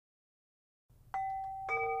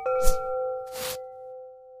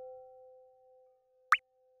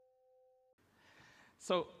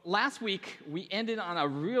So last week, we ended on a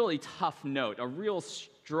really tough note, a real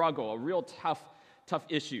struggle, a real tough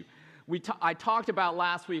issue. I talked about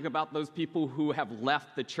last week about those people who have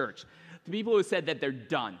left the church, the people who said that they're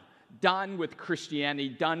done with Christianity,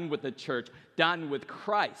 done with the church, done with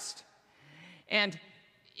Christ. And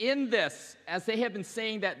in this, as they have been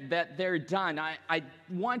saying that they're done, I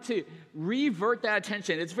want to revert that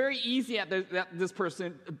attention. It's very easy at this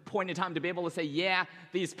point in time to be able to say, yeah,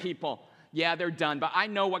 these people, yeah, they're done, but I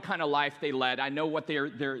know what kind of life they led. I know what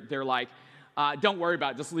they're like. Don't worry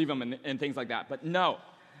about it. Just leave them and things like that. But no,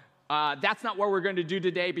 that's not what we're going to do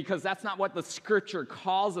today, because that's not what the Scripture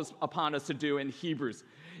calls upon us to do in Hebrews.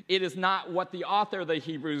 It is not what the author of the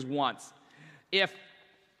Hebrews wants. If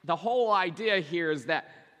the whole idea here is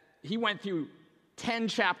that he went through 10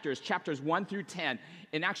 chapters 1 through 10,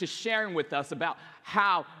 and actually sharing with us about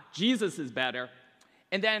how Jesus is better.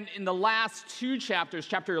 And then in the last two chapters,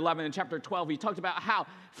 chapter 11 and chapter 12, he talked about how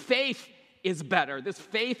faith is better. This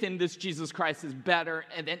faith in this Jesus Christ is better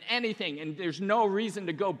than anything, and there's no reason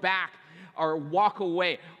to go back or walk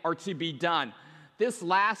away or to be done. This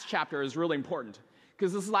last chapter is really important,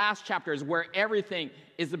 because this last chapter is where everything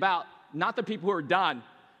is about not the people who are done,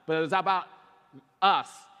 but it's about us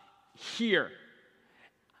here.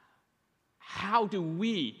 How do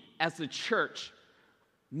we, as the church,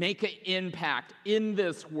 make an impact in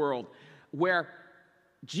this world where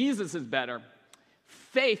Jesus is better,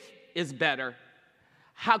 faith is better?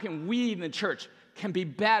 How can we in the church can be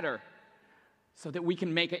better so that we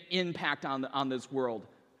can make an impact on this world?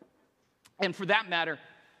 And for that matter,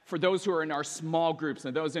 for those who are in our small groups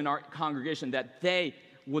and those in our congregation, that they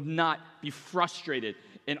would not be frustrated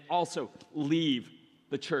and also leave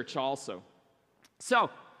the church also. So,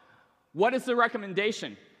 what is the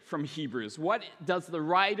recommendation from Hebrews? What does the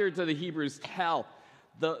writer to the Hebrews tell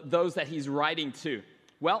those that he's writing to?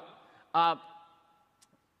 Well,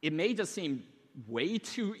 it may just seem way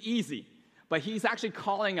too easy, but he's actually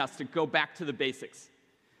calling us to go back to the basics.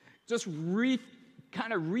 Just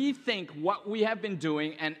kind of rethink what we have been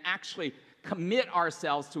doing and actually commit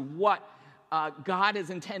ourselves to what God has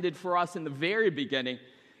intended for us in the very beginning,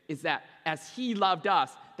 is that as he loved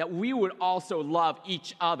us, that we would also love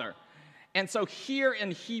each other. And so here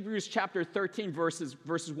in Hebrews chapter 13, verses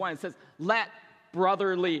 1, it says, let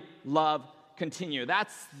brotherly love continue.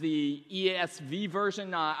 That's the ESV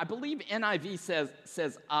version. I believe NIV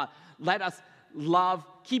says let us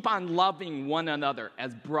keep on loving one another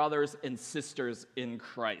as brothers and sisters in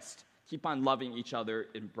Christ. Keep on loving each other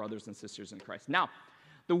in brothers and sisters in Christ. Now,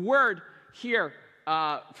 the word here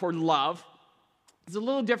for love is a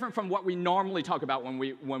little different from what we normally talk about when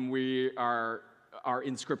we are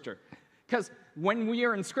in Scripture. Because when we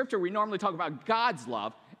are in Scripture, we normally talk about God's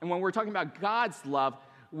love, and when we're talking about God's love,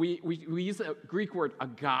 we use the Greek word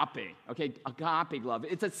agape, okay? Agape love.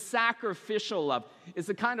 It's a sacrificial love. It's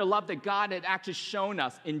the kind of love that God had actually shown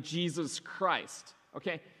us in Jesus Christ,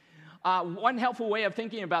 okay? One helpful way of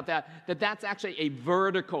thinking about that's actually a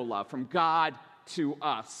vertical love from God to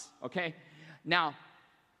us, okay? Now,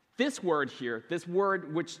 this word here, this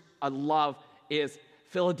word which love is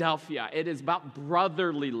Philadelphia. It is about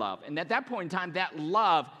brotherly love. And at that point in time, that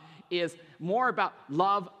love is more about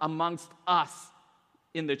love amongst us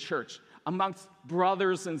in the church, amongst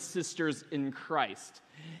brothers and sisters in Christ.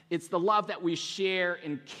 It's the love that we share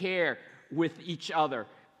and care with each other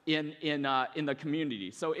in the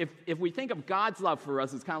community. So if we think of God's love for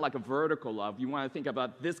us as kind of like a vertical love, you want to think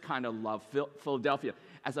about this kind of love, Philadelphia,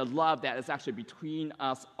 as a love that is actually between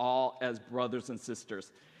us all as brothers and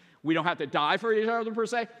sisters. We don't have to die for each other per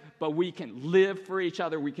se, but we can live for each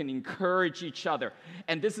other. We can encourage each other.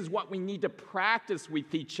 And this is what we need to practice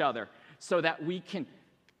with each other so that we can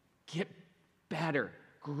get better,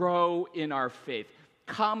 grow in our faith,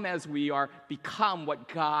 come as we are, become what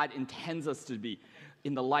God intends us to be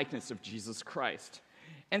in the likeness of Jesus Christ.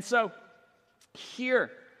 And so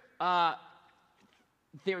here,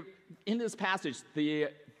 in this passage,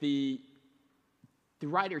 the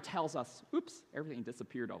writer tells us, oops, everything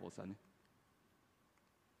disappeared all of a sudden.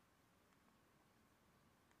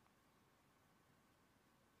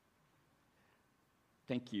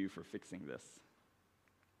 Thank you for fixing this.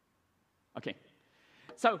 Okay,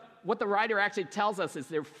 so what the writer actually tells us is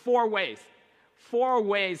there are four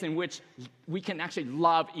ways in which we can actually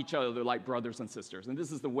love each other like brothers and sisters, and this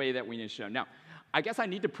is the way that we need to show. Now, I guess I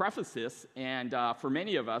need to preface this, and for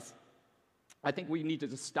many of us, I think we need to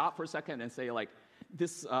just stop for a second and say, like,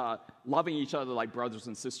 this loving each other like brothers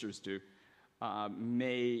and sisters do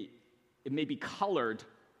may be colored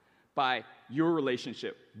by your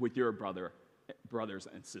relationship with your brothers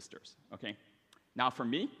and sisters, okay? Now, for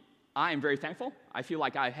me, I am very thankful. I feel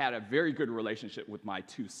like I had a very good relationship with my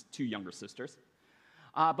two younger sisters.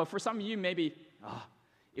 But for some of you, maybe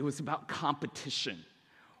it was about competition.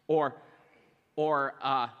 Or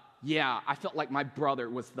I felt like my brother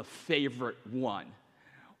was the favorite one.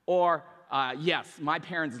 Or, yes, my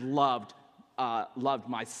parents loved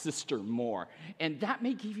my sister more. And that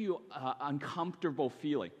may give you an uncomfortable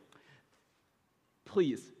feeling.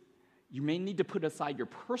 Please, you may need to put aside your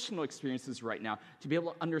personal experiences right now to be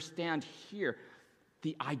able to understand here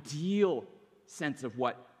the ideal sense of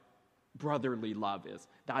what brotherly love is,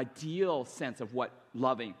 the ideal sense of what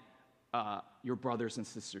loving your brothers and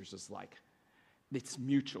sisters is like. It's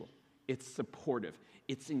mutual, it's supportive,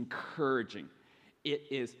 it's encouraging. It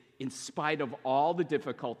is, in spite of all the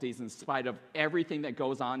difficulties, in spite of everything that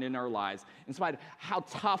goes on in our lives, in spite of how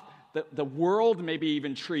tough the world may be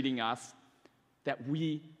even treating us, that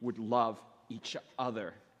we would love each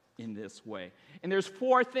other in this way. And there's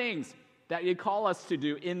 4 things that you call us to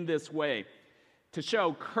do in this way: to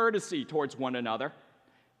show courtesy towards one another,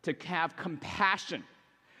 to have compassion,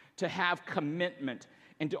 to have commitment,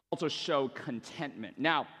 and to also show contentment.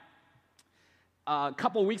 Now, a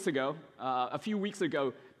few weeks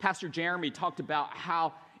ago, Pastor Jeremy talked about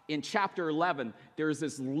how in chapter 11, there's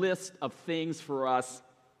this list of things for us,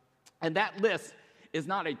 and that list is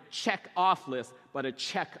not a check-off list, but a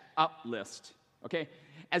check-up list, okay?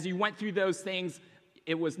 As you went through those things,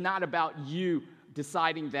 it was not about you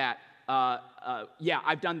deciding that,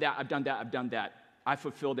 I've done that, I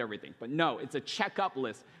fulfilled everything. But no, it's a check-up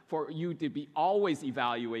list for you to be always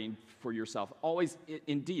evaluating for yourself, always,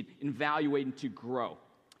 indeed, evaluating to grow.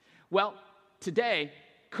 Well, today,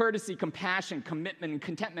 courtesy, compassion, commitment, and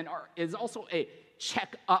contentment is also a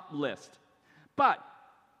check-up list. But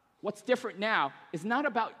what's different now is not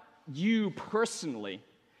about you personally,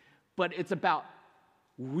 but it's about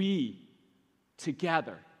we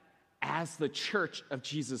together as the church of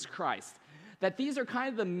Jesus Christ. That these are kind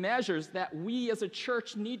of the measures that we as a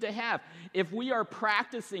church need to have. If we are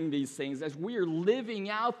practicing these things, as we are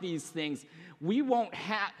living out these things, we won't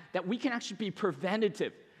have, that we can actually be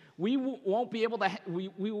preventative. We won't be able to,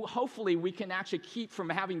 hopefully we can actually keep from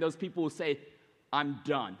having those people who say, I'm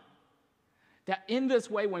done. That in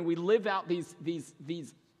this way, when we live out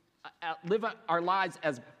live out our lives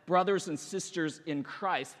as brothers and sisters in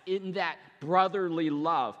Christ, in that brotherly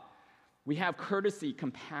love, we have courtesy,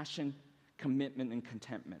 compassion, commitment, and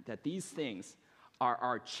contentment. That these things are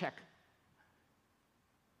our check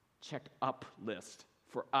up list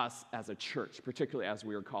for us as a church, particularly as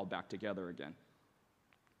we are called back together again.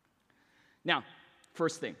 Now,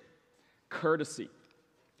 first thing, courtesy.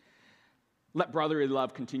 Let brotherly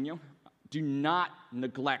love continue. Do not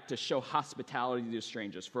neglect to show hospitality to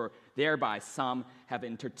strangers, for thereby some have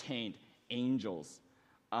entertained angels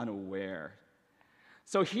unaware.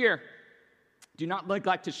 So here, do not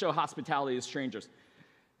neglect to show hospitality to strangers.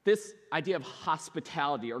 This idea of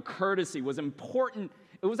hospitality or courtesy was important.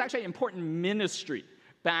 It was actually an important ministry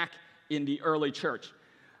back in the early church.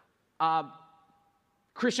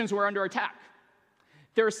 Christians were under attack.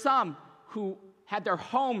 There are some who had their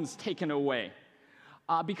homes taken away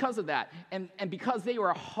because of that. And because they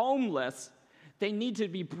were homeless, they need to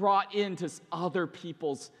be brought into other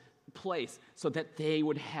people's place so that they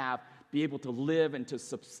would be able to live and to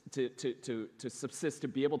subsist, to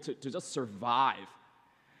be able to just survive.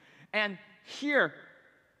 And here,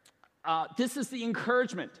 this is the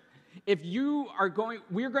encouragement. If we're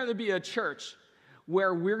going to be a church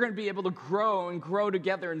where we're going to be able to grow and grow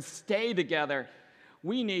together and stay together,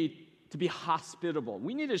 we need to be hospitable.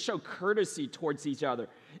 We need to show courtesy towards each other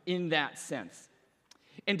in that sense.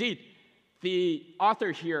 Indeed, the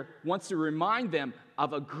author here wants to remind them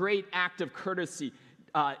of a great act of courtesy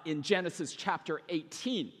in Genesis chapter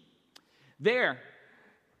 18. There,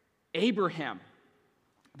 Abraham,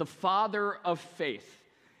 the father of faith,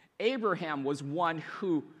 Abraham was one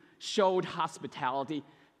who showed hospitality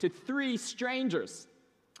to 3 strangers.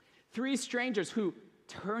 3 strangers who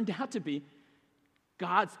turned out to be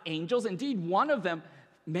God's angels. Indeed, one of them,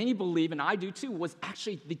 many believe, and I do too, was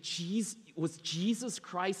actually Jesus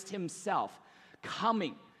Christ himself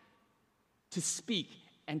coming to speak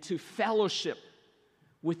and to fellowship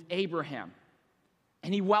with Abraham.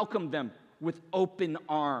 And he welcomed them with open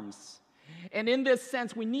arms. And in this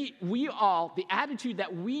sense, the attitude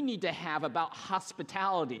that we need to have about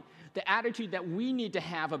hospitality, the attitude that we need to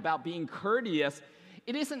have about being courteous,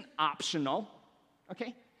 it isn't optional,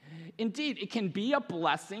 okay? Indeed, it can be a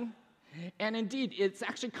blessing, and indeed, it's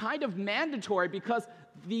actually kind of mandatory because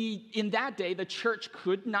in that day, the church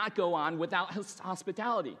could not go on without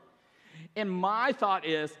hospitality. And my thought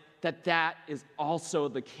is that is also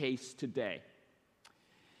the case today.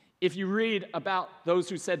 If you read about those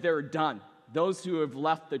who said they're done, those who have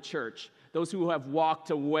left the church, those who have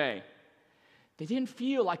walked away, they didn't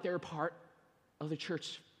feel like they were part of the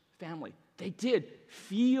church family. They did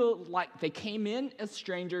feel like they came in as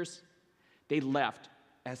strangers, they left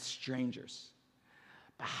as strangers.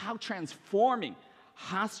 But how transforming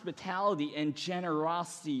hospitality and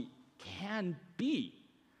generosity can be.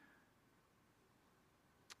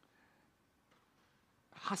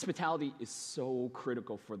 Hospitality is so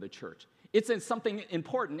critical for the church. It's something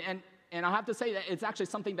important, and I have to say that it's actually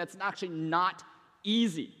something that's actually not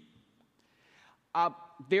easy.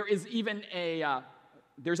 There is even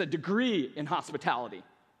there's a degree in hospitality,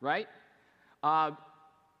 right?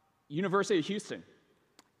 University of Houston.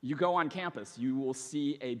 You go on campus, you will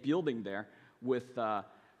see a building there with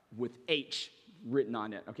H written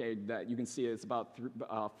on it, okay, that you can see it's about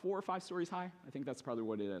 4 or 5 stories high. I think that's probably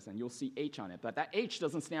what it is, and you'll see H on it. But that H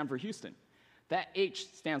doesn't stand for Houston. That H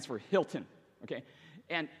stands for Hilton, okay?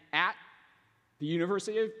 And at the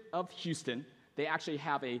University of Houston, they actually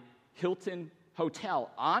have a Hilton hotel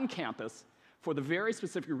on campus for the very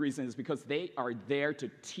specific reason is because they are there to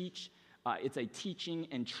teach. It's a teaching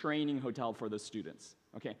and training hotel for the students.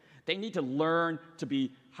 Okay, they need to learn to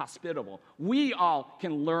be hospitable. We all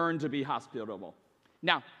can learn to be hospitable.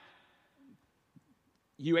 Now,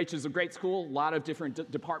 UH is a great school, a lot of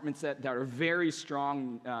different departments that are very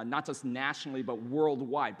strong, not just nationally, but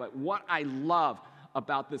worldwide. But what I love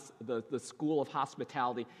about the School of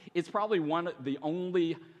Hospitality, it's probably one of the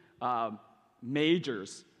only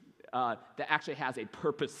majors that actually has a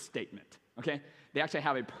purpose statement, okay? They actually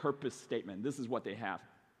have a purpose statement. This is what they have.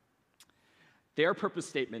 Their purpose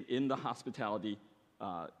statement in the hospitality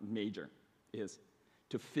major is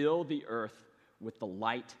to fill the earth with the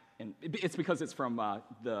light, and it's because it's from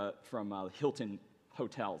Hilton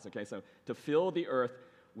hotels. Okay, so to fill the earth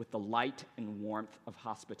with the light and warmth of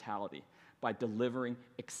hospitality by delivering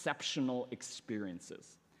exceptional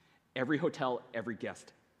experiences. Every hotel, every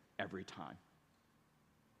guest, every time.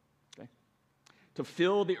 Okay, to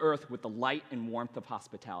fill the earth with the light and warmth of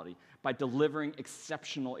hospitality by delivering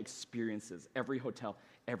exceptional experiences, every hotel,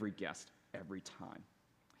 every guest, every time.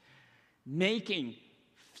 Making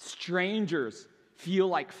strangers feel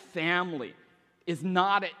like family is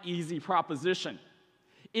not an easy proposition.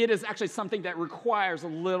 It is actually something that requires a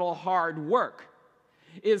little hard work.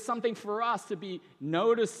 It is something for us to be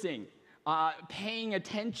noticing, paying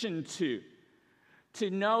attention to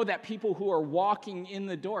know that people who are walking in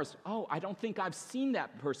the doors, oh, I don't think I've seen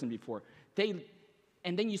that person before.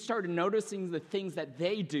 And then you start noticing the things that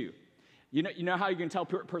they do. You know how you can tell a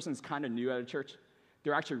person's kind of new at a church?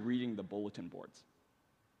 They're actually reading the bulletin boards.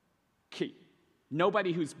 Key.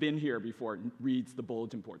 Nobody who's been here before reads the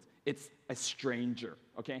bulletin boards. It's a stranger,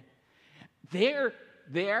 okay? They're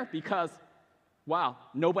there because, wow,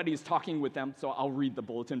 nobody's talking with them, so I'll read the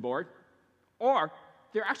bulletin board. Or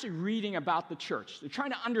they're actually reading about the church. They're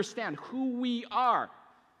trying to understand who we are.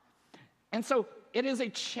 And so it is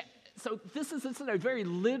so this is a very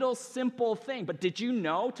little simple thing, but did you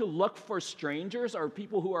know to look for strangers or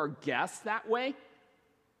people who are guests that way?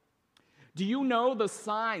 Do you know the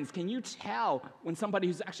signs? Can you tell when somebody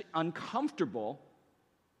who's actually uncomfortable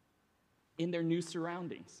in their new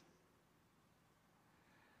surroundings?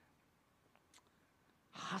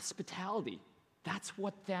 Hospitality, that's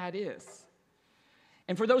what that is.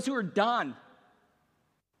 And for those who are done,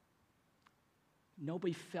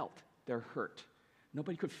 nobody felt their hurt.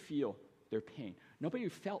 Nobody could feel their pain. Nobody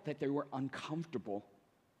felt that they were uncomfortable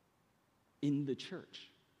in the church.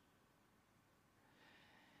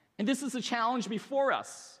 And this is a challenge before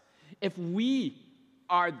us. If we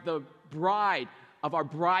are the bride of our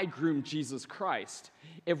bridegroom, Jesus Christ,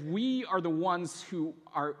 if we are the ones who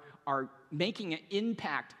are making an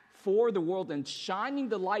impact for the world and shining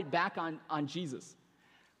the light back on Jesus,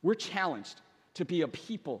 we're challenged to be a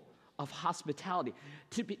people of hospitality,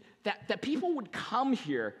 to be that people would come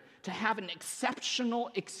here to have an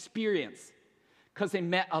exceptional experience because they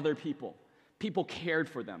met other people. People cared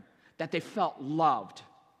for them, that they felt loved.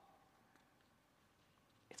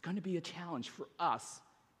 It's going to be a challenge for us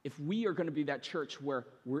if we are going to be that church where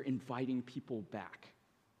we're inviting people back.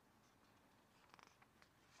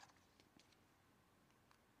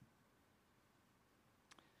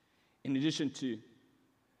 In addition to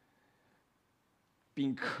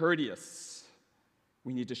being courteous,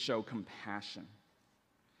 we need to show compassion.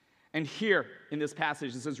 And here in this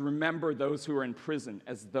passage, it says, remember those who are in prison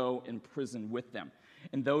as though in prison with them,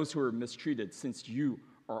 and those who are mistreated, since you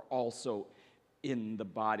are also in the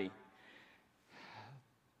body.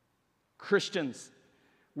 Christians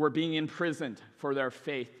were being imprisoned for their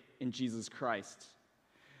faith in Jesus Christ.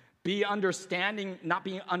 Be understanding, not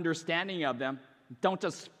being understanding of them. Don't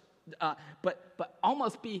just, but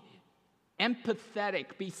almost be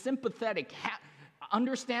empathetic, be sympathetic,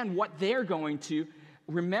 understand what they're going to.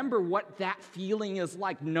 Remember what that feeling is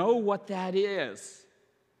like. Know what that is.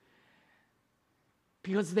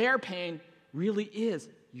 Because their pain really is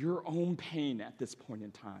your own pain at this point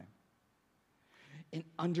in time. And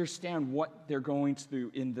understand what they're going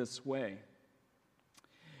through in this way.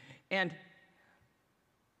 And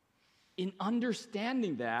in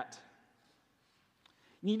understanding that,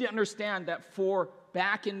 you need to understand that for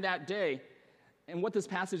back in that day, and what this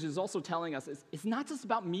passage is also telling us is it's not just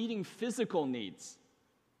about meeting physical needs,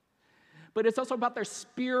 but it's also about their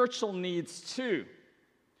spiritual needs too.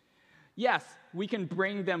 Yes, we can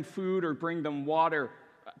bring them food or bring them water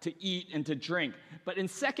to eat and to drink. But in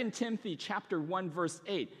 2 Timothy chapter 1, verse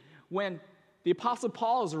 8, when the Apostle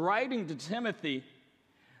Paul is writing to Timothy,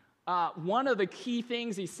 one of the key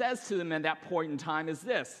things he says to them at that point in time is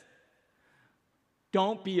this: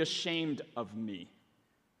 don't be ashamed of me.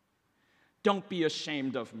 Don't be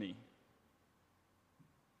ashamed of me.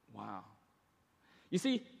 Wow. You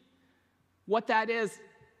see, what that is,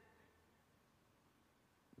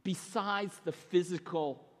 besides the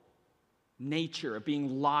physical nature of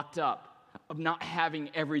being locked up, of not having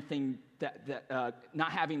everything,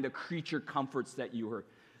 not having the creature comforts that you were,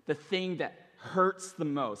 the thing that hurts the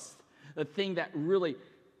most, the thing that really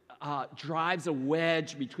drives a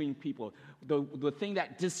wedge between people, the thing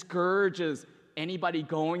that discourages anybody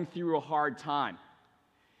going through a hard time,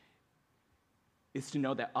 is to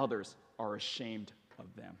know that others are ashamed of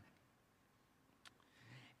them.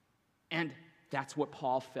 And that's what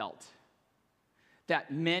Paul felt.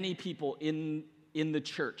 That many people in the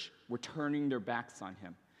church were turning their backs on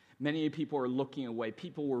him. Many people were looking away.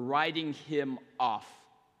 People were writing him off.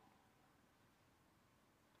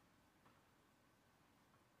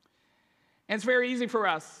 And it's very easy for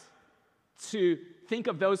us to think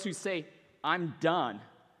of those who say, I'm done,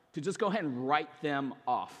 to just go ahead and write them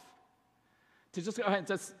off. To just go ahead and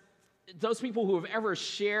just, those people who have ever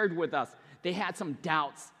shared with us, they had some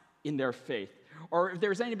doubts in their faith. Or if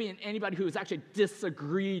there's anybody who has actually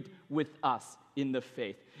disagreed with us in the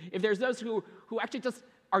faith. If there's those who actually just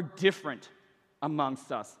are different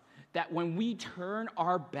amongst us, that when we turn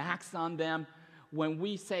our backs on them, when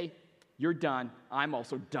we say, you're done, I'm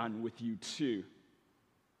also done with you too.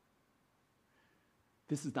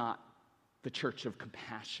 This is not the church of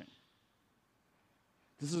compassion.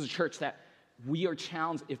 This is a church that we are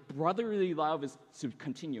challenged, if brotherly love is to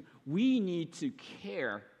continue, we need to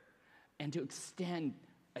care and to extend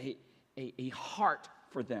a heart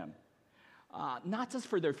for them. Not just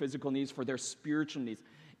for their physical needs, for their spiritual needs.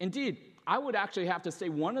 Indeed, I would actually have to say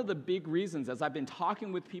one of the big reasons, as I've been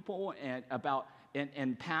talking with people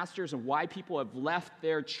and pastors and why people have left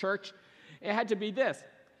their church, it had to be this.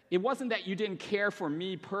 It wasn't that you didn't care for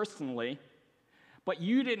me personally, but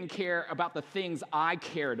you didn't care about the things I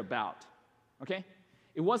cared about, okay?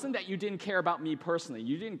 It wasn't that you didn't care about me personally.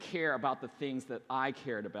 You didn't care about the things that I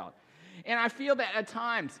cared about. And I feel that at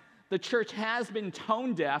times the church has been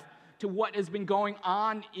tone deaf to what has been going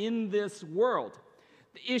on in this world.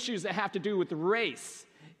 The issues that have to do with race,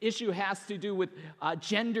 issue has to do with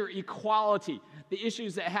gender equality, the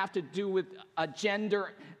issues that have to do with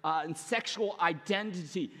gender and sexual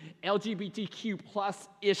identity, LGBTQ plus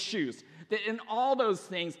issues. That in all those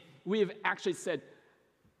things, we have actually said,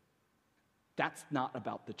 that's not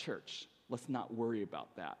about the church. Let's not worry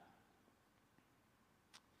about that.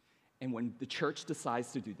 And when the church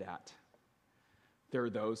decides to do that, there are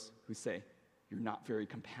those who say, you're not very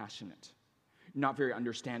compassionate. You're not very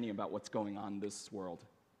understanding about what's going on in this world.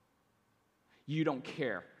 You don't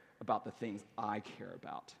care about the things I care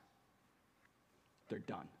about. They're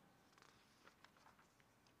done.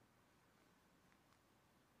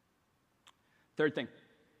 Third thing,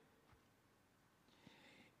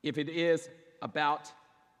 if it is about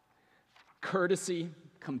courtesy,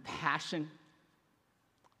 compassion,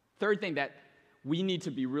 third thing that we need to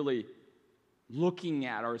be really looking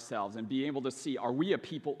at ourselves and be able to see, are we a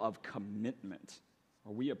people of commitment?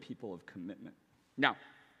 Are we a people of commitment? Now,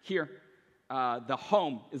 here, the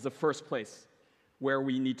home is the first place where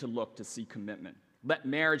we need to look to see commitment. Let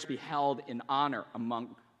marriage be held in honor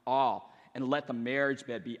among all, and let the marriage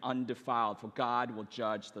bed be undefiled, for God will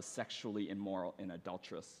judge the sexually immoral and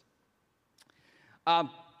adulterous.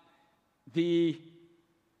 The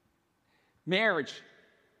marriage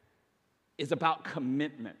is about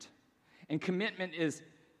commitment. And commitment is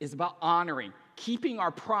about honoring, keeping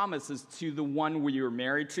our promises to the one we are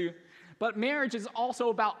married to. But marriage is also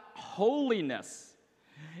about holiness.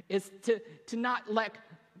 It's to not let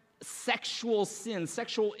sexual sin,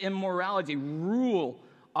 sexual immorality rule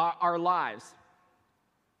our lives.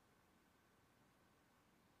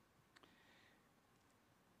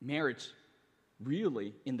 Marriage,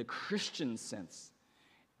 really, in the Christian sense,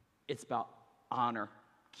 it's about honor,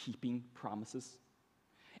 keeping promises,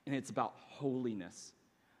 and it's about holiness,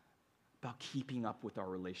 about keeping up with our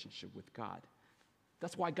relationship with God.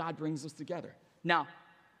 That's why God brings us together. Now,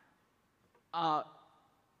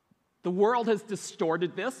 the world has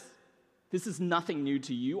distorted this. This is nothing new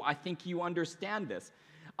to you. I think you understand this.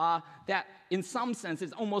 That in some sense,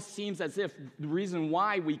 it almost seems as if the reason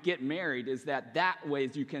why we get married is that way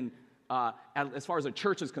you can, as far as a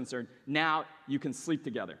church is concerned, now you can sleep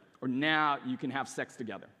together, or now you can have sex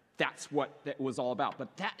together. That's what that was all about.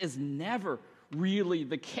 But that is never really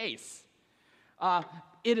the case.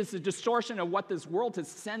 It is a distortion of what this world has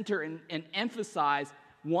centered and emphasized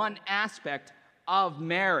one aspect of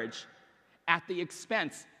marriage at the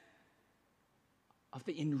expense of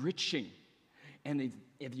the enriching and the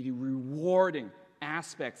rewarding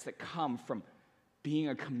aspects that come from being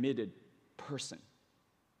a committed person.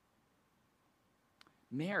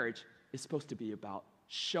 Marriage is supposed to be about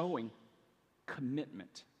showing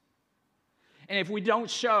commitment. And if we don't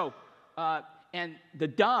show, and the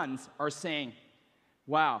Duns are saying,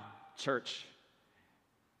 wow, church,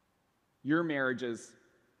 your marriages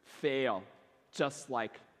fail just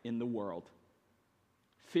like in the world.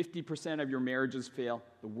 50% of your marriages fail,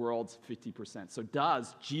 the world's 50%. So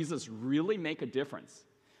does Jesus really make a difference?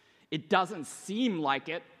 It doesn't seem like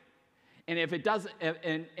it. And if it doesn't,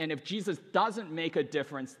 and if Jesus doesn't make a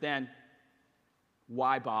difference, then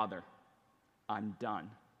why bother? I'm done.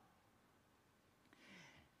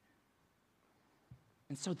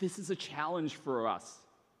 And so this is a challenge for us,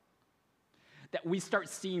 that we start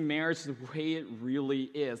seeing marriage the way it really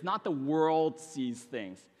is, not the world sees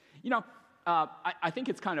things. You know, I think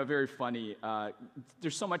it's kind of very funny.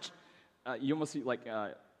 There's so much, you almost see like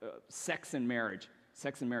sex and marriage.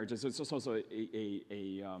 Sex and marriage is also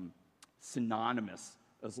a synonymous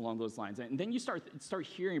as along those lines. And then you start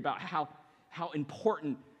hearing about how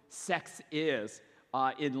important sex is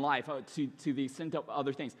in life to the extent of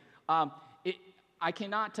other things. I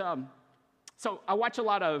cannot, so I watch a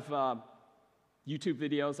lot of YouTube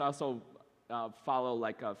videos. I also follow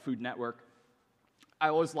like Food Network. I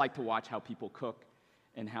always like to watch how people cook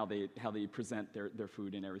and how they present their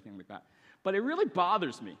food and everything like that. But it really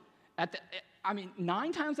bothers me.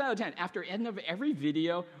 9 times out of 10, after end of every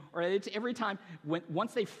video, or every time,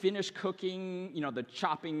 once they finish cooking, you know, the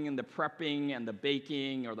chopping and the prepping and the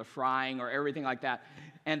baking or the frying or everything like that,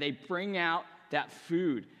 and they bring out that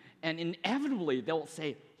food, and inevitably they'll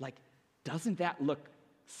say, like, doesn't that look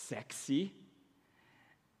sexy?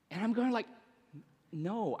 And I'm going like,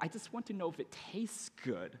 no, I just want to know if it tastes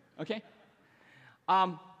good, okay?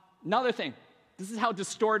 Another thing, this is how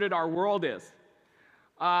distorted our world is.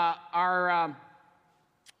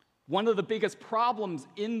 One of the biggest problems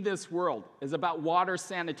in this world is about water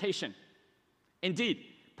sanitation. Indeed,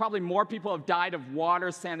 probably more people have died of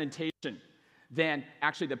water sanitation than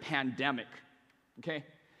actually the pandemic, okay?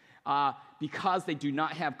 Because they do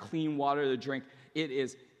not have clean water to drink, it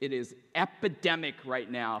is epidemic right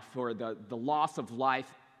now for the loss of life,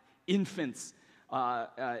 infants,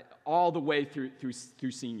 all the way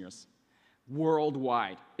through seniors,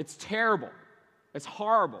 worldwide. It's terrible. It's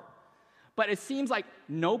horrible. But it seems like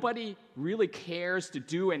nobody really cares to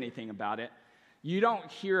do anything about it. You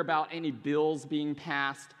don't hear about any bills being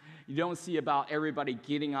passed. You don't see about everybody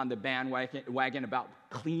getting on the bandwagon about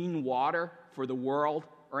clean water for the world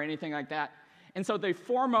or anything like that. And so the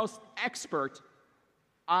foremost expert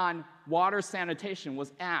on water sanitation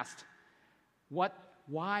was asked,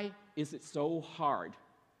 why is it so hard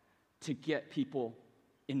to get people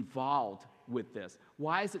involved with this?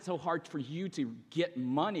 Why is it so hard for you to get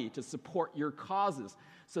money to support your causes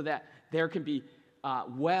so that there can be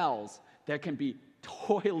wells, there can be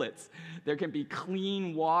toilets, there can be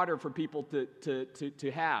clean water for people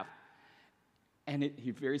to have? And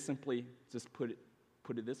he very simply just put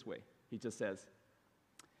it this way. He just says,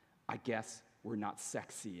 I guess we're not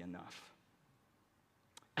sexy enough.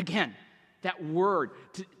 Again, that word,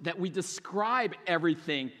 that we describe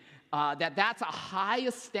everything, that's a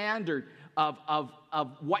highest standard of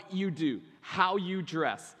what you do, how you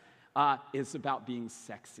dress, is about being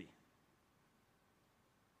sexy.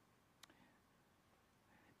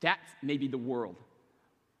 That's maybe the world,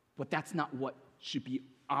 but that's not what should be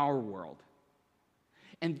our world.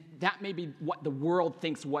 And that may be what the world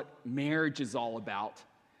thinks what marriage is all about,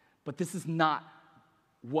 but this is not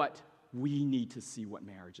what we need to see what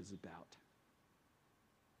marriage is about.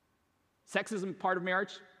 Sex isn't part of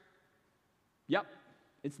marriage? Yep.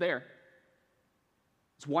 It's there.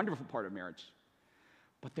 It's a wonderful part of marriage.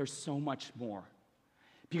 But there's so much more.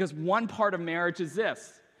 Because one part of marriage is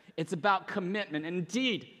this. It's about commitment. And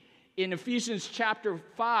indeed, in Ephesians chapter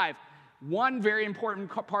 5, one very important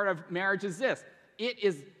part of marriage is this. It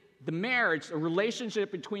is the marriage, a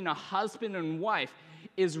relationship between a husband and wife,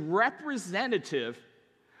 is representative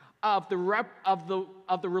of the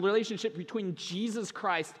relationship between Jesus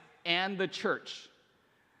Christ and the church.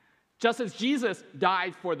 Just as Jesus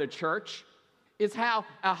died for the church, is how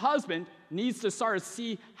a husband needs to start to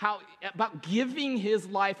see how about giving his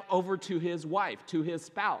life over to his wife, to his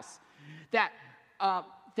spouse. That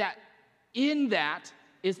in that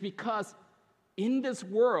is because in this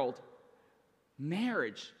world,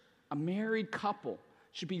 marriage, a married couple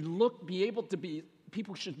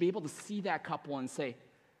people should be able to see that couple and say,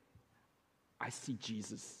 I see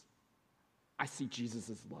Jesus. I see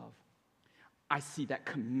Jesus' love. I see that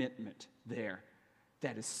commitment there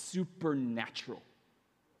that is supernatural.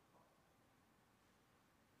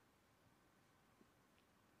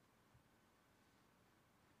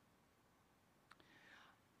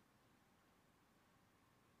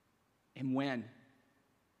 And when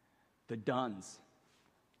the Duns,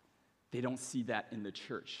 they don't see that in the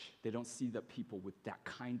church. They don't see the people with that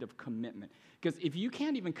kind of commitment. Because if you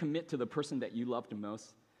can't even commit to the person that you love the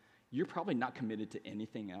most, you're probably not committed to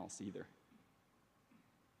anything else either.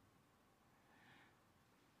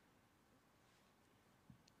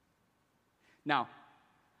 Now,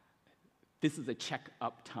 this is a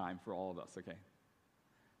check-up time for all of us, okay?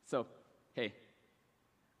 So, hey,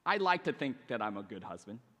 I like to think that I'm a good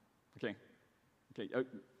husband, okay?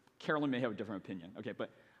 Carolyn may have a different opinion, okay?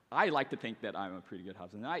 But I like to think that I'm a pretty good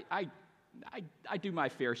husband. I do my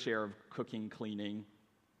fair share of cooking, cleaning,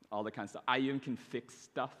 all that kind of stuff. I even can fix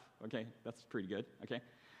stuff, okay? That's pretty good, okay?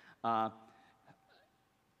 And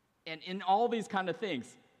in all these kind of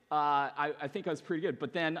things, I think I was pretty good.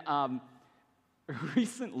 But then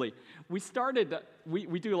recently, we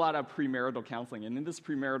do a lot of premarital counseling. And in this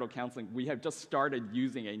premarital counseling, we have just started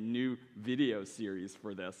using a new video series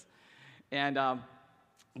for this. And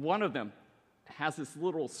one of them has this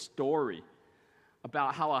little story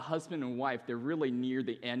about how a husband and wife, they're really near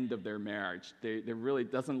the end of their marriage. They really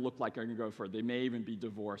doesn't look like they're going to go for it. They may even be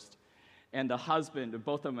divorced. And the husband,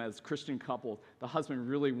 both of them as Christian couples, the husband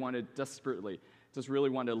really wanted desperately, just really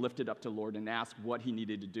wanted to lift it up to the Lord and ask what he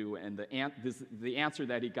needed to do. And the answer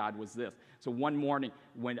that he got was this. So one morning,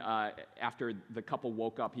 when after the couple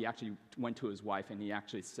woke up, he actually went to his wife and he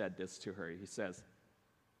actually said this to her. He says,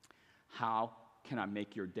 "How can I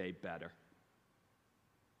make your day better?"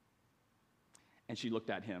 And she looked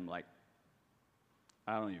at him like,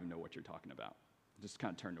 "I don't even know what you're talking about." Just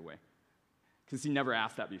kind of turned away. Because he never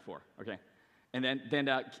asked that before, okay? And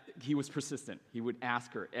then he was persistent. He would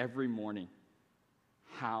ask her every morning,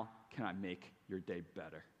 "How can I make your day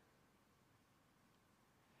better?"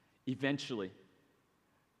 Eventually,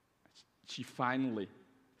 she finally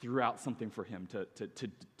threw out something for him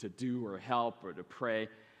to do or help or to pray.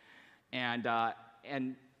 And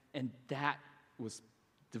that was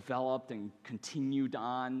developed and continued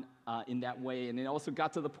on in that way. And it also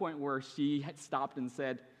got to the point where she had stopped and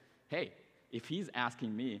said, "Hey, if he's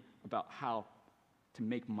asking me about how to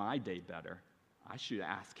make my day better, I should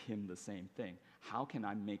ask him the same thing. How can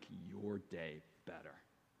I make your day better?"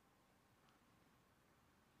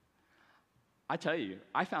 I tell you,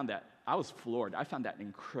 I was floored. I found that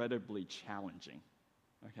incredibly challenging,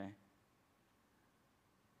 okay?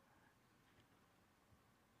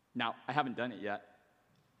 Now, I haven't done it yet.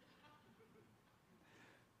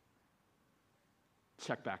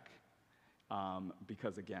 Check back,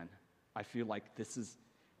 because again, I feel like this is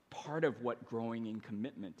part of what growing in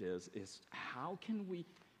commitment is how can we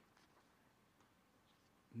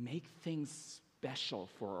make things special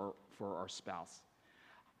for our spouse?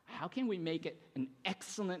 How can we make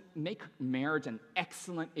marriage an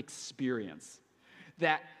excellent experience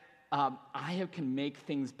that I can make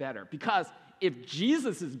things better? Because if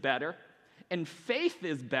Jesus is better and faith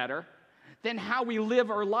is better, then how we live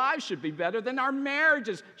our lives should be better, then our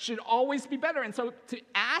marriages should always be better. And so to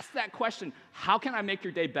ask that question, how can I make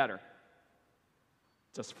your day better,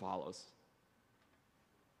 just follows.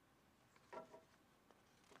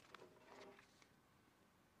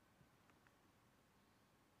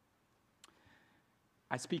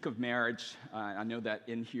 I speak of marriage. I know that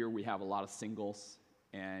in here we have a lot of singles,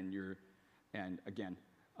 and again,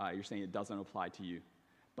 you're saying it doesn't apply to you.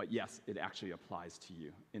 But yes, it actually applies to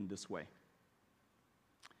you in this way.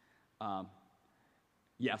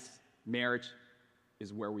 Yes, marriage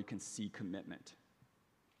is where we can see commitment.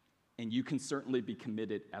 And you can certainly be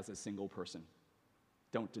committed as a single person.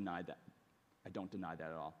 Don't deny that. I don't deny that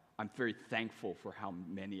at all. I'm very thankful for how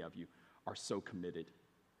many of you are so committed.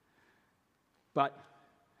 But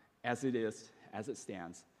as it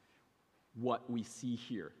stands, what we see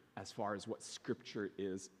here as far as what Scripture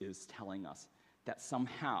is telling us, that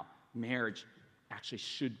somehow marriage actually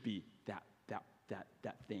should be that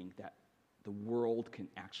thing, that the world can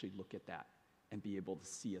actually look at that and be able to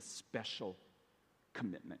see a special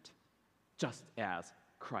commitment, just as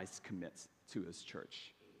Christ commits to his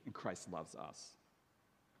church, and Christ loves us.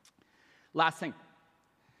 Last thing,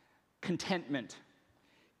 contentment.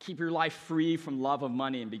 Keep your life free from love of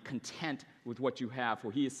money and be content with what you have.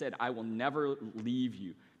 For he has said, I will never leave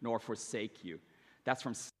you nor forsake you. That's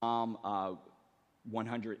from Psalm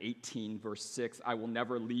 118, verse 6. I will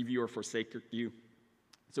never leave you or forsake you.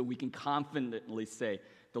 So we can confidently say,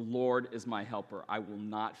 the Lord is my helper. I will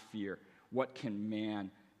not fear. What can man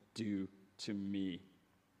do to me?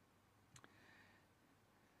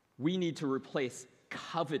 We need to replace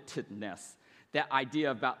covetousness, that idea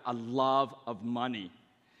about a love of money,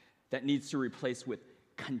 that needs to replace with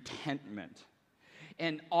contentment.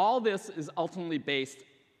 And all this is ultimately based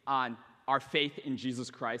on our faith in Jesus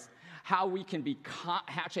Christ, how we can be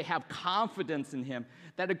actually have confidence in him,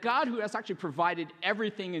 that a God who has actually provided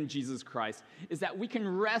everything in Jesus Christ, is that we can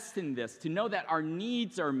rest in this, to know that our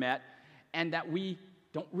needs are met and that we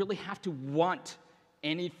don't really have to want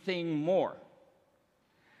anything more.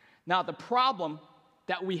 Now, the problem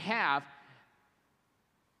that we have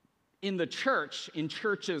in the church, in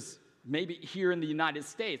churches maybe here in the United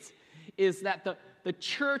States, is that the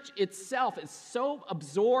church itself is so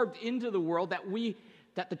absorbed into the world that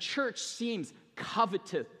the church seems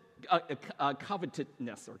covetousness,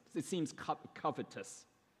 or it seems covetous,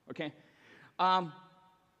 okay? I'm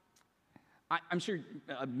sure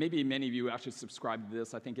maybe many of you actually subscribe to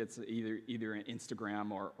this. I think it's either an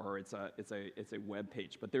Instagram or it's a web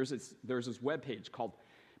page. But there's this web page called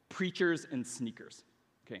Preachers and Sneakers,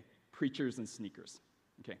 okay? Preachers and Sneakers,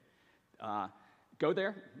 okay? Go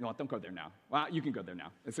there. No, don't go there now. Well, you can go there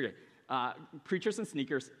now. It's okay. Preachers and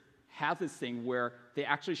Sneakers have this thing where they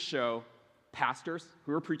actually show pastors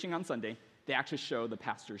who are preaching on Sunday. They actually show the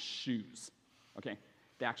pastor's shoes. Okay?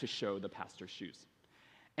 They actually show the pastor's shoes.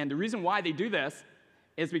 And the reason why they do this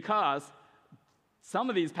is because some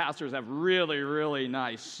of these pastors have really, really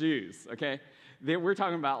nice shoes. Okay? We're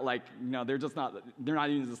talking about they're not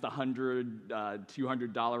even just $100,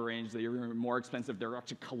 $200 range. They're even more expensive. They're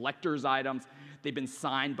actually collector's items. They've been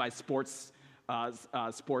signed by sports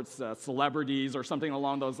celebrities or something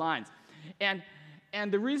along those lines. And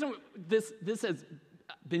the reason this has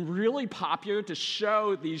been really popular to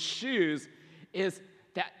show these shoes is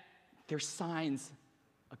that they're signs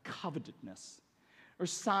of covetousness, or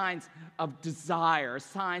signs of desire,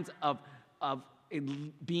 signs of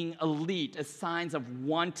being elite, as signs of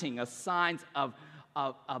wanting, as signs of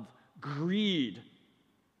greed,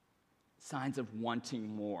 signs of wanting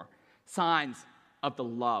more, signs of the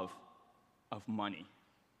love of money.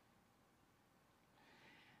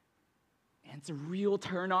 And it's a real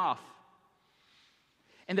turnoff.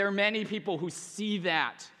 And there are many people who see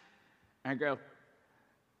that and go,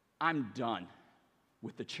 I'm done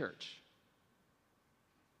with the church.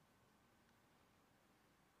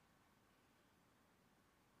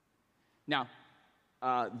 Now,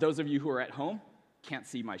 those of you who are at home can't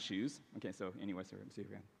see my shoes. Okay, so anyway, so see if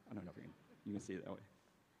you can. I don't know if you can see it that way.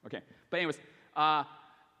 Okay, but anyways,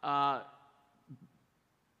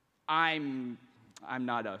 I'm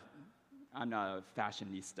not a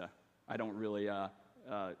fashionista. I don't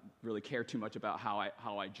really care too much about how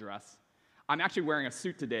I dress. I'm actually wearing a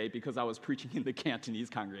suit today because I was preaching in the Cantonese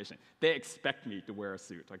congregation. They expect me to wear a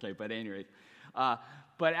suit. Okay, but anyway,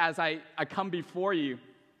 but as I come before you.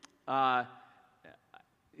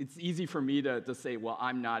 It's easy for me to say, well,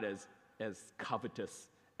 I'm not as covetous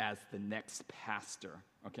as the next pastor,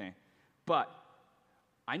 okay? But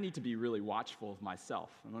I need to be really watchful of myself.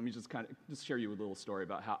 And let me just share you a little story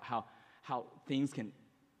about how things can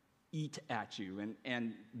eat at you.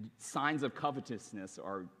 And signs of covetousness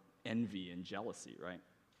are envy and jealousy, right?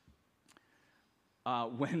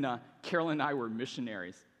 When Carol and I were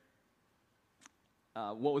missionaries,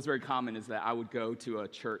 what was very common is that I would go to a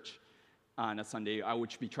church on a Sunday. I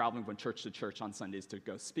would be traveling from church to church on Sundays to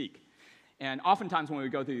go speak. And oftentimes when we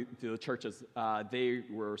go to the churches, they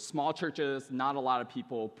were small churches, not a lot of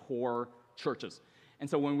people, poor churches. And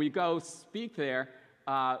so when we go speak there,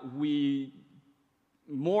 we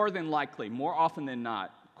more than likely, more often than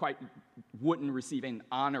not, quite wouldn't receive an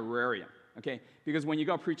honorarium, okay? Because when you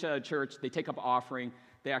go preach at a church, they take up offering.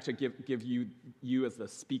 They actually give you as the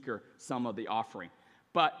speaker some of the offering.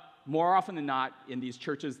 But more often than not, in these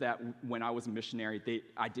churches that when I was a missionary,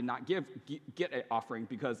 I did not get an offering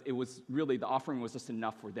because it was really, the offering was just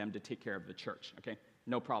enough for them to take care of the church, okay?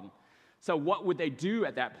 No problem. So what would they do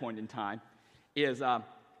at that point in time is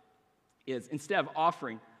instead of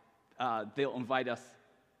offering, they'll invite us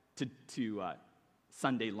to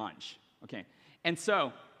Sunday lunch, okay? And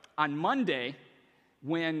so on Monday,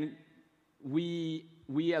 when we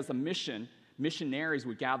as a missionaries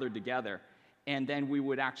would gather together, and then we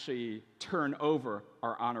would actually turn over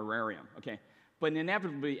our honorarium, okay? But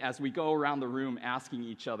inevitably, as we go around the room asking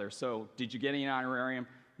each other, so did you get any honorarium?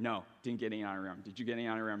 No, didn't get any honorarium. Did you get any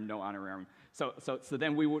honorarium? No honorarium. So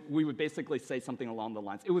then we would basically say something along the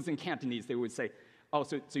lines. It was in Cantonese. They would say, oh,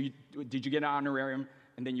 did you get an honorarium?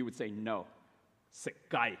 And then you would say, no.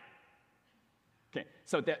 Sekai. Okay,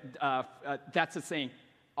 so that's the saying,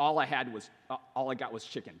 all I got was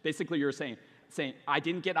chicken. Basically, you're saying, I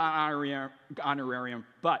didn't get an honorarium,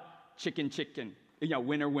 but chicken,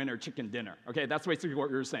 winner, winner, chicken dinner. Okay, that's basically what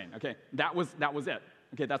you're saying. Okay, that was it.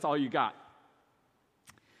 Okay, that's all you got.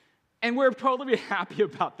 And we're totally happy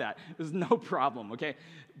about that. There's no problem, okay?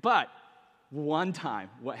 But one time,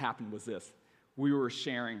 what happened was this. We were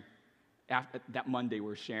sharing, that Monday, we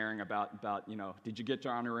were sharing about did you get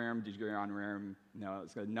your honorarium? Did you get your honorarium? No,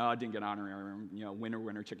 no, I didn't get honorarium. Winner,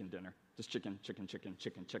 winner, chicken dinner. Just chicken.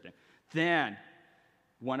 Then,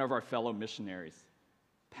 one of our fellow missionaries,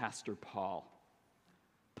 Pastor Paul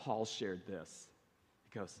shared this.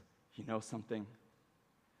 He goes, you know something?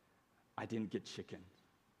 I didn't get chicken.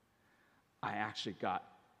 I actually got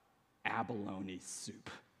abalone soup.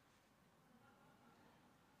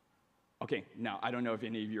 Okay, now, I don't know if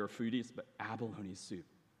any of you are foodies, but abalone soup.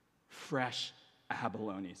 Fresh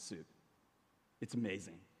abalone soup. It's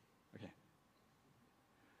amazing. Okay.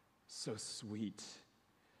 So sweet,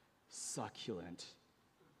 succulent,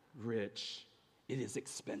 rich. It is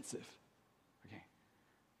expensive. Okay.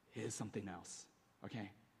 It is something else. Okay.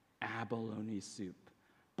 Abalone soup.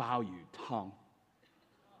 Bao yu tong.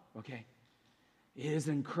 Okay. It is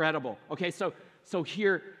incredible. Okay, so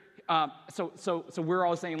here, so we're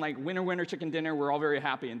all saying like winner, winner, chicken dinner. We're all very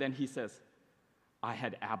happy, and then he says, "I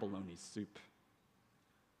had abalone soup."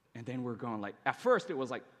 And then we're going like, at first it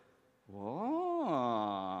was like,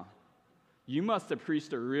 "Whoa, you must have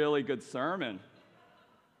preached a really good sermon."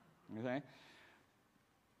 Okay.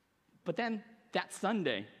 But then that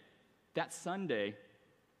Sunday,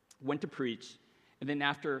 went to preach, and then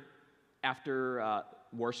after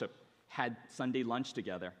worship, had Sunday lunch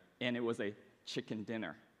together, and it was a chicken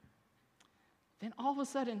dinner. Then all of a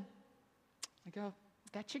sudden, I go,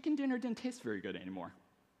 that chicken dinner didn't taste very good anymore.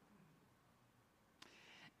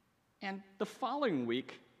 And the following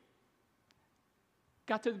week,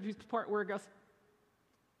 got to the part where it goes,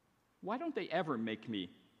 why don't they ever make me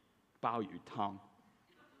bao yu tang?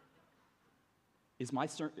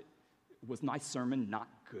 Was my sermon not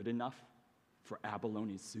good enough for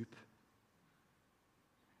abalone soup?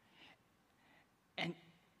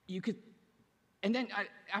 And then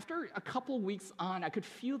after a couple of weeks on, I could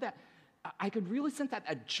feel that, I could really sense that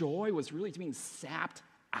a joy was really being sapped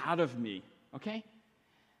out of me, okay?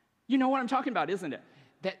 You know what I'm talking about, isn't it?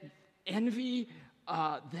 That envy,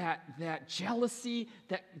 that jealousy,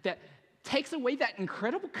 that takes away that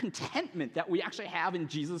incredible contentment that we actually have in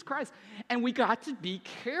Jesus Christ. And we got to be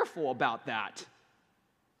careful about that.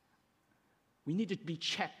 We need to be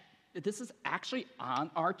checked. This is actually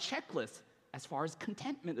on our checklist as far as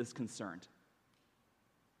contentment is concerned.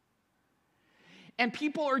 And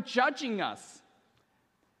people are judging us.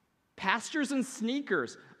 Pastors and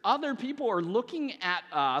sneakers, other people are looking at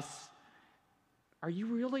us. Are you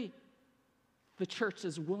really the church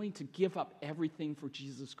is willing to give up everything for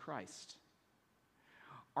Jesus Christ?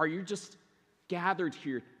 Are you just gathered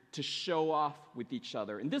here to show off with each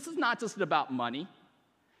other? And this is not just about money.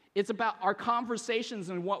 It's about our conversations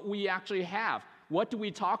and what we actually have. What do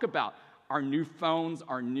we talk about? Our new phones,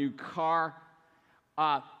 our new car.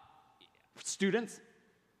 Students,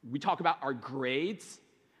 we talk about our grades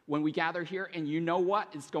when we gather here, and you know what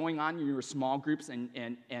is going on in your small groups and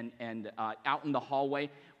out in the hallway.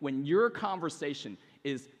 When your conversation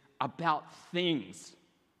is about things,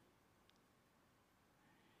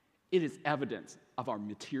 it is evidence of our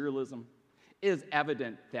materialism. It is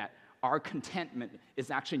evident that our contentment is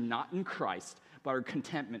actually not in Christ, but our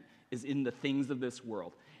contentment is in the things of this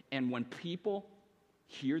world. And when people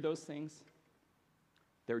hear those things,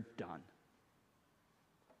 they're done.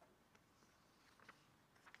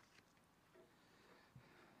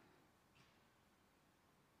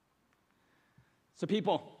 So there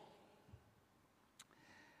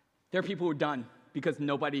are people who are done because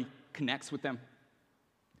nobody connects with them.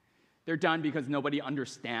 They're done because nobody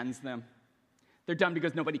understands them. They're done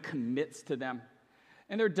because nobody commits to them.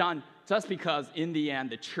 And they're done just because, in the end,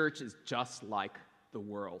 the church is just like the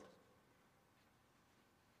world.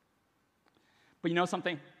 But you know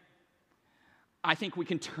something? I think we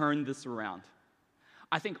can turn this around.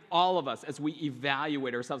 I think all of us, as we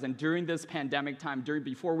evaluate ourselves, and during this pandemic time,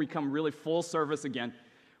 before we come really full service again,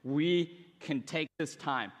 we can take this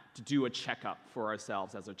time to do a checkup for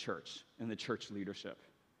ourselves as a church and the church leadership.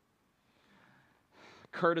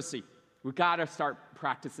 Courtesy. We've got to start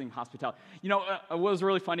practicing hospitality. You know, what was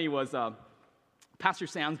really funny was Pastor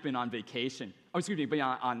Sam's been on vacation. Been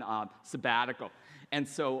on sabbatical. And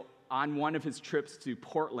so on one of his trips to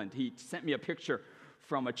Portland, he sent me a picture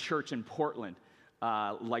from a church in Portland,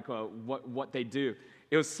 what they do.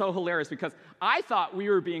 It was so hilarious because I thought we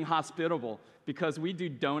were being hospitable because we do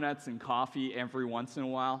donuts and coffee every once in a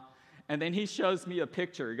while. And then he shows me a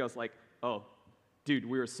picture. He goes like, oh, dude,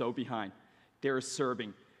 we were so behind. They were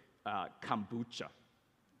serving kombucha.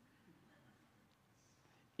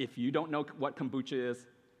 If you don't know what kombucha is,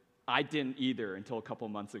 I didn't either until a couple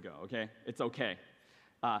months ago, okay? It's okay.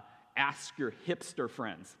 Ask your hipster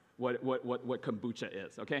friends what kombucha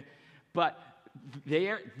is, okay? But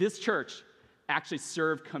this church actually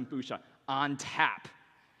served kombucha on tap.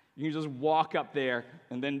 You can just walk up there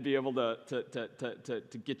and then be able to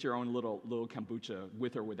get your own little kombucha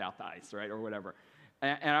with or without the ice, right, or whatever.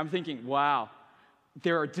 And I'm thinking, wow,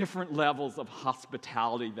 there are different levels of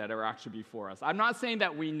hospitality that are actually before us. I'm not saying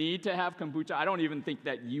that we need to have kombucha. I don't even think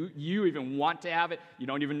that you even want to have it. You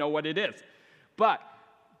don't even know what it is. But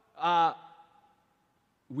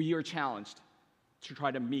we are challenged to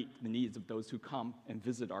try to meet the needs of those who come and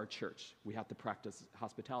visit our church. We have to practice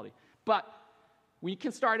hospitality. But we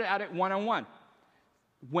can start at it one-on-one.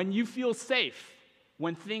 When you feel safe,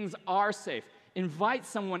 when things are safe, invite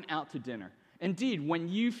someone out to dinner. Indeed, when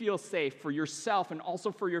you feel safe for yourself and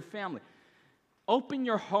also for your family, open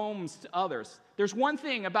your homes to others. There's one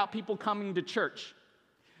thing about people coming to church.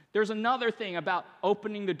 There's another thing about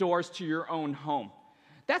opening the doors to your own home.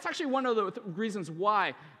 That's actually one of the reasons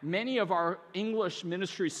why many of our English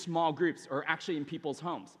ministry small groups are actually in people's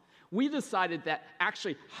homes. We decided that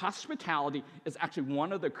actually hospitality is actually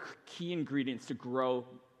one of the key ingredients to grow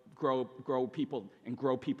people and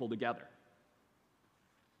grow people together.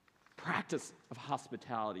 Practice of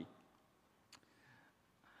hospitality.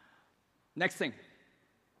 Next thing,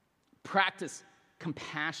 practice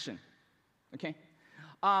compassion. Okay?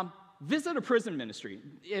 Visit a prison ministry.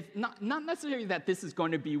 If not necessarily that this is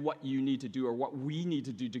going to be what you need to do or what we need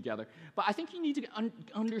to do together, but I think you need to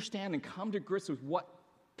understand and come to grips with what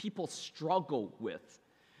people struggle with.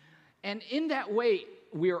 And in that way,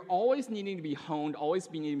 we are always needing to be honed, always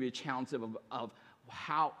needing to be challenged of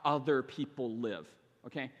how other people live.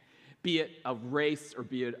 Okay? Be it of race or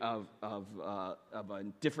be it of a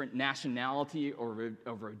different nationality or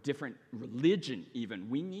of a different religion even.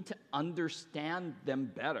 We need to understand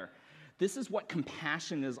them better. This is what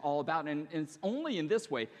compassion is all about, and it's only in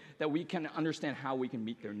this way that we can understand how we can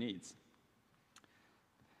meet their needs.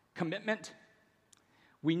 Commitment.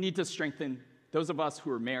 We need to strengthen, those of us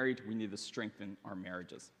who are married, we need to strengthen our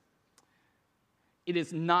marriages. It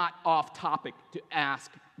is not off topic to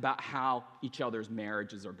ask about how each other's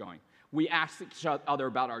marriages are going. We ask each other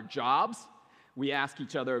about our jobs. We ask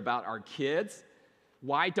each other about our kids.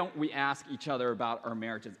 Why don't we ask each other about our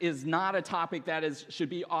marriages? It is not a topic that should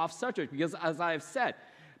be off subject because, as I have said,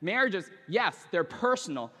 marriages, yes, they're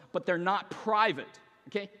personal, but they're not private,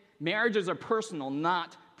 okay? Marriages are personal,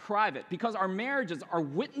 not private, because our marriages are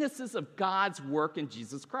witnesses of God's work in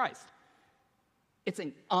Jesus Christ. It's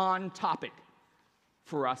an on topic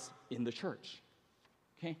for us in the church,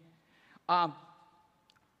 okay?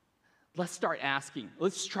 Let's start asking.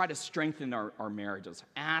 Let's try to strengthen our marriages.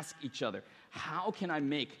 Ask each other, how can I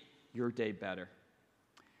make your day better?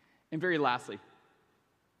 And very lastly,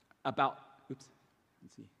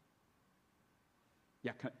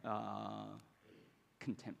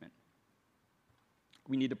 contentment.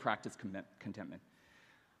 We need to practice contentment.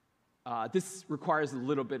 This requires a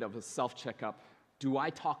little bit of a self-checkup. Do I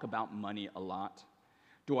talk about money a lot?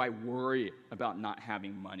 Do I worry about not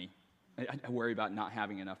having money? I worry about not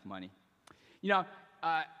having enough money. You know,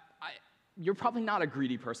 you're probably not a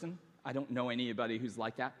greedy person. I don't know anybody who's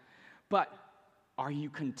like that. But are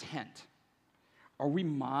you content? Are we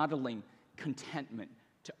modeling contentment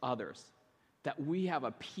to others? That we have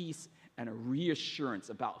a peace and a reassurance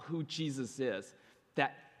about who Jesus is,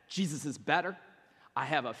 that Jesus is better, I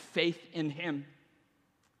have a faith in him,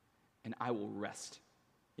 and I will rest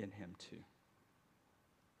in him too.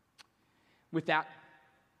 With that,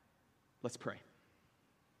 let's pray.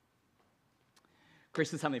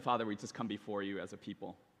 Gracious Heavenly Father, we just come before you as a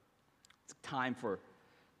people. It's time for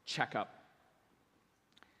checkup.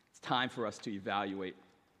 It's time for us to evaluate.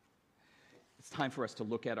 It's time for us to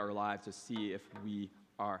look at our lives to see if we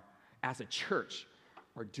are, as a church,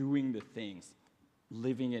 are doing the things,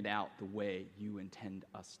 living it out the way you intend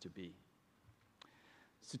us to be.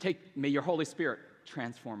 So may your Holy Spirit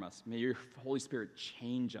transform us. May your Holy Spirit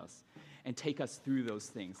change us and take us through those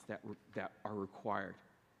things that are required,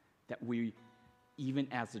 that we, even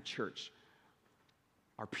as a church,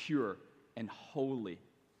 are pure and holy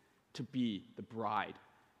to be the bride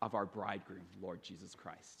of our bridegroom, Lord Jesus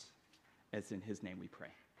Christ. As in his name we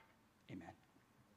pray. Amen.